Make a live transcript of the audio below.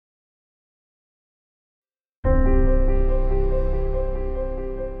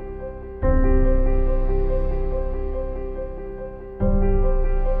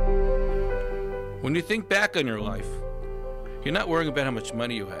you think back on your life, you're not worrying about how much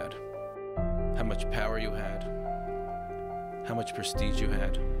money you had, how much power you had, how much prestige you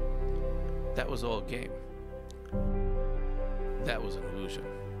had. That was all a game. That was an illusion.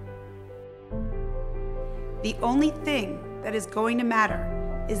 The only thing that is going to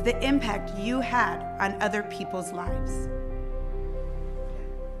matter is the impact you had on other people's lives.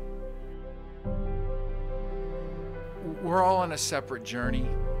 We're all on a separate journey,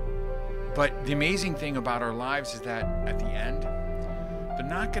 but the amazing thing about our lives is that at the end, they're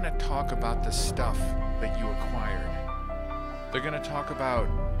not going to talk about the stuff that you acquired. They're going to talk about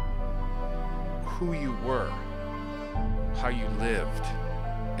who you were, how you lived,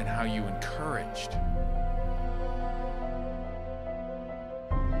 and how you encouraged.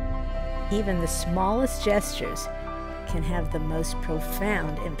 Even the smallest gestures can have the most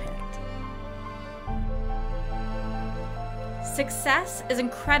profound impact. Success is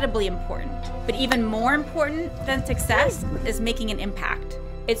incredibly important, but even more important than success is making an impact.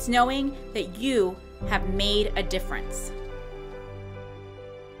 It's knowing that you have made a difference.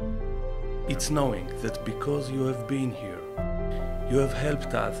 It's knowing that because you have been here, you have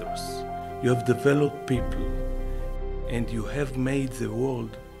helped others, you have developed people, and you have made the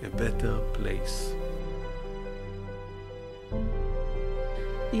world a better place.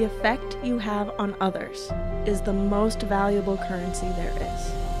 The effect you have on others is the most valuable currency there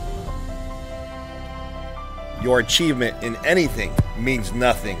is. Your achievement in anything means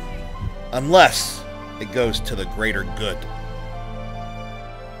nothing unless it goes to the greater good.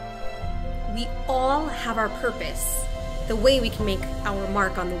 We all have our purpose, the way we can make our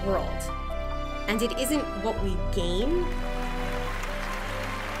mark on the world. And it isn't what we gain,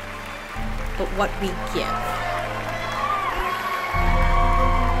 but what we give.